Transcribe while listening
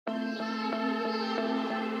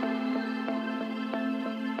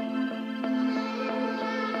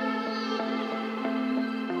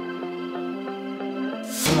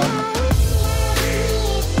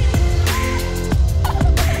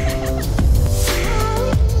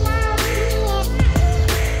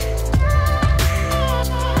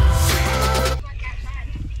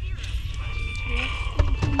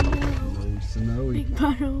Snowy. Big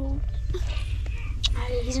puddle.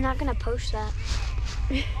 He's not gonna post that.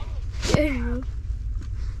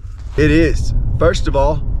 It is. First of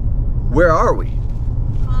all, where are we?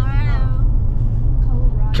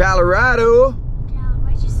 Colorado.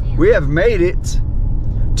 Why'd you say We have made it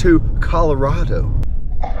to Colorado.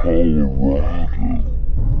 Why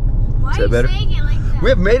Is are that you better? saying it like that? We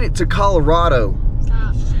have made it to Colorado.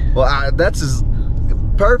 Stop. Well, that's as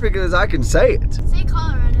perfect as I can say it. Say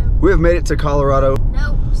Colorado. We have made it to Colorado.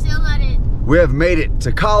 No, still not it. We have made it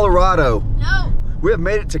to Colorado. No, We have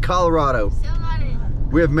made it to Colorado. still not it.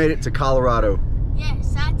 We have made it to Colorado.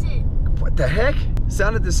 Yes, that's it. What the heck?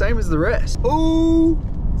 Sounded the same as the rest. Ooh.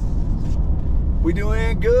 We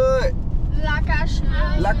doing good. Like I should.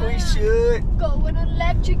 Like we should. Going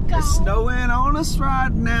electrical. It's snowing on us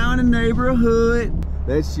right now in the neighborhood.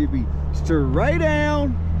 That should be straight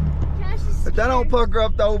down. If that don't pucker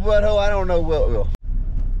up the old butthole, I don't know what will.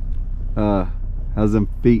 How's them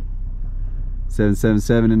feet?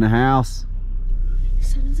 777 in the house.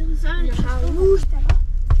 777 in the house.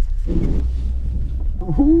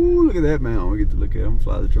 Ooh, look at that mountain. We get to look at him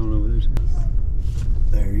fly the drone over there.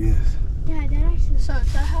 There he is. Yeah, that actually. So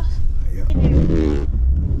it's that house? Yeah.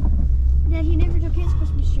 Dad, he never took his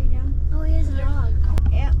Christmas tree down. Oh, he has a dog.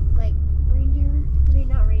 Yeah, like reindeer. I mean,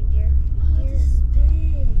 not reindeer. Oh, this is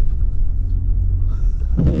big.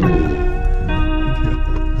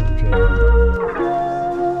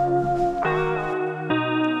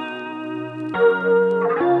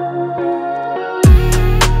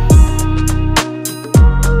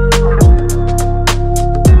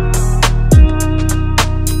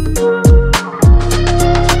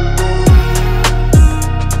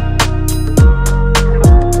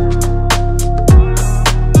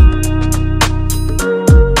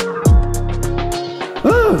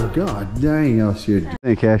 God dang, y'all should.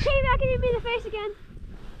 Hey, Cash. Came back and hit me in the face again.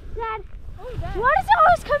 Dad, why does it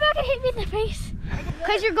always come back and hit me in the face?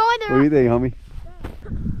 Because you're going What do there. you think, homie?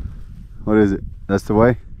 What is it? That's the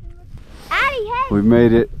way? Addie, hey. We've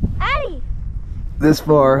made it Addie. this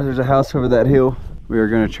far. There's a house over that hill. We are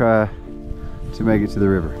gonna try to make it to the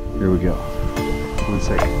river. Here we go. 1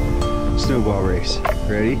 second. Snowball race.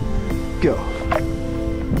 Ready? Go.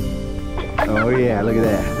 Oh yeah, look at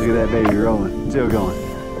that. Look at that baby rolling. Still going.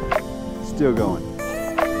 Still going.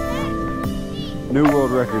 New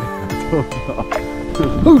world record.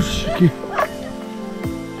 Whoosh!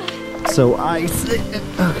 So icy.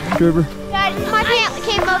 Okay, Trevor. Dad, my pants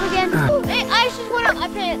came up again. Hey, ice just went up my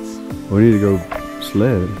pants. We need to go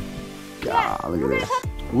sledding. God, look at this.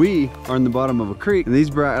 We are in the bottom of a creek, and these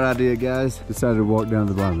bright idea guys decided to walk down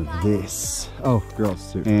to the bottom of this. Oh,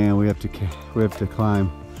 girls too. And we have to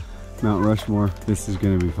climb Mount Rushmore. This is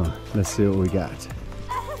gonna be fun. Let's see what we got.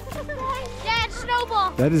 Dad,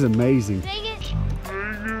 snowball. That is amazing. Dang it.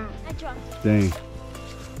 I jumped. Dang.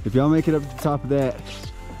 If y'all make it up to the top of that,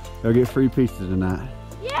 y'all get free pizza tonight.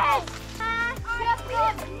 Yes.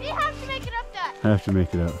 We have to make it up that. Have to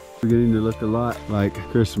make it up. We're getting to look a lot like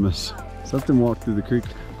Christmas. Something walked through the creek.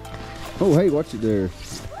 Oh, hey, watch it there.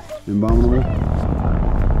 Abominable.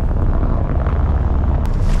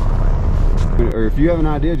 Or if you have an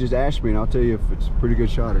idea, just ask me and I'll tell you if it's a pretty good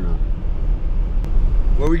shot or not.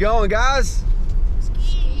 Where we going, guys?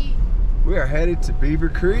 Ski. We are headed to Beaver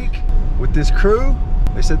Creek with this crew.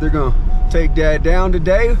 They said they're gonna take Dad down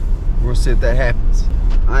today. We're gonna see if that happens.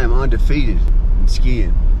 I am undefeated in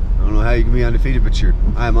skiing. I don't know how you can be undefeated, but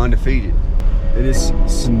I am undefeated. It is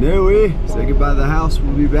snowy. Say goodbye to the house.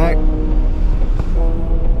 We'll be back.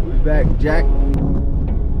 We'll be back, Jack.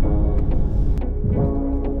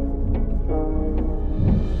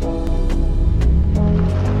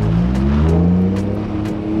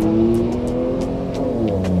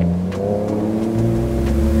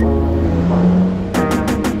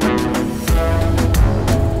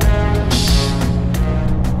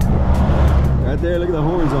 There, look at the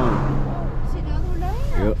horns on them. See the other one there?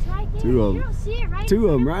 Yep. It's right there. Two of You them. don't see it, right? Two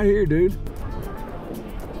of them right here, dude.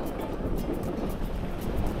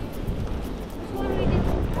 What do we do?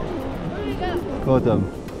 Where do we go? Both of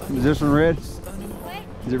them. Is this one red? What?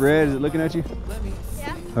 Is it red? Is it looking at you?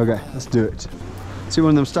 Yeah. Okay, let's do it. See one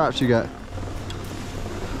of them stops you got.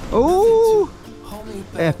 Oh,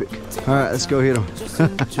 epic. All right, let's go hit them.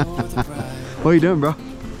 What are you doing, bro?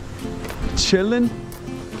 Chilling?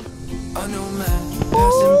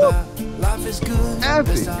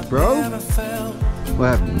 Epic, bro.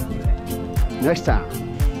 What happened? Next time.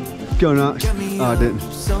 Go Knox. Oh, I didn't.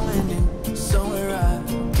 Somewhere I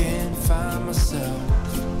can find myself.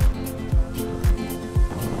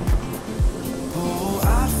 Oh,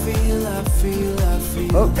 I feel.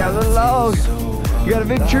 Oh, got a little log. You got a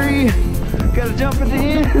big tree. Got to jump at the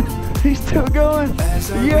end. He's still going.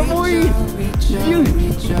 Yeah, boy.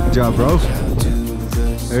 Good job, bro.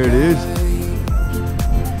 There it is.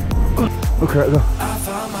 Oh, crap, go.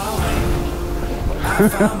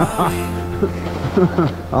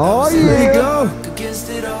 Oh, yeah. There you go.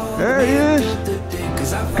 There it is.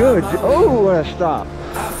 Good. Oh, what a stop.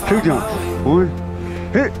 2 jumps. 1.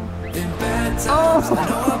 Hit. Oh.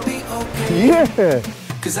 Yeah.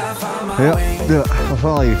 Yep. I'll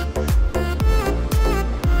follow you.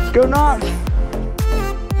 Go Knox.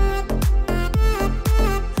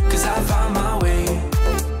 Cause I found my way.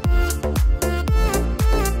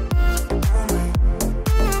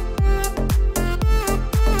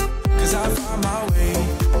 Cause I found my way.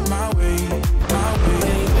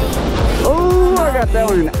 Oh, I got that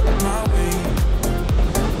one. My way.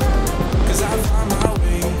 Cause I found my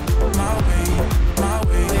way. My way.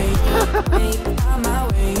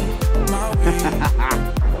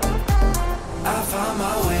 I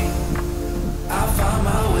found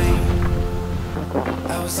my way. I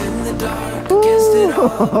was in the dark against it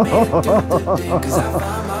all. Made it through the day. Cause I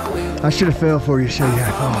found my way. I should have fell for you, show you how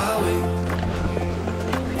to fall.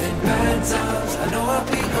 In bad times, I know I'll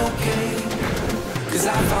be okay. Cause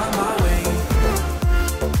I found my way.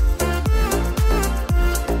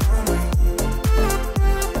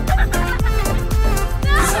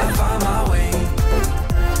 Cause I found my way.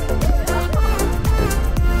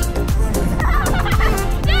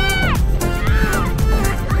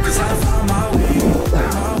 Cause I found my way.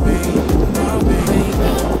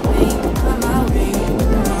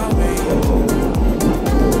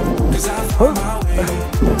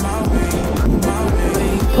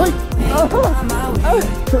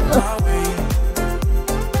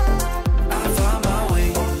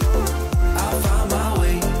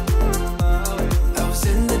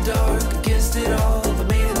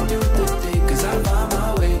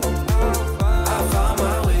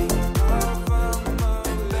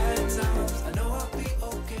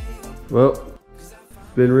 Well, it's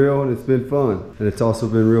been real and it's been fun. And it's also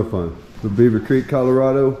been real fun. The Beaver Creek,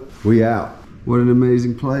 Colorado, we out. What an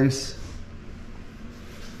amazing place.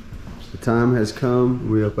 The time has come,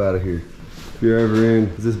 we up out of here. If you're ever in,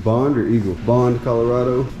 is this Bond or Eagle? Bond,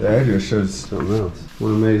 Colorado. The address shows something else. What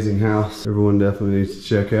an amazing house. Everyone definitely needs to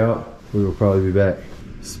check out. We will probably be back.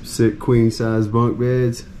 Some sick queen size bunk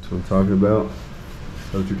beds. That's what I'm talking about. Is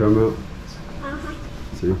that what you're talking about?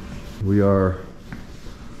 See, we are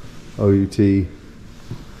OUT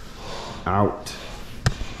out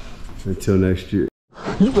until next year.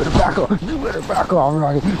 You better back off. You better back off,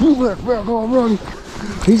 Rocky. You better back off, Rocky.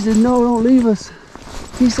 He said, no, don't leave us.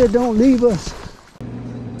 He said, don't leave us.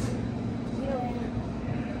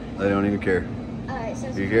 They don't even care. Alright, so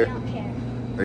You care? don't care.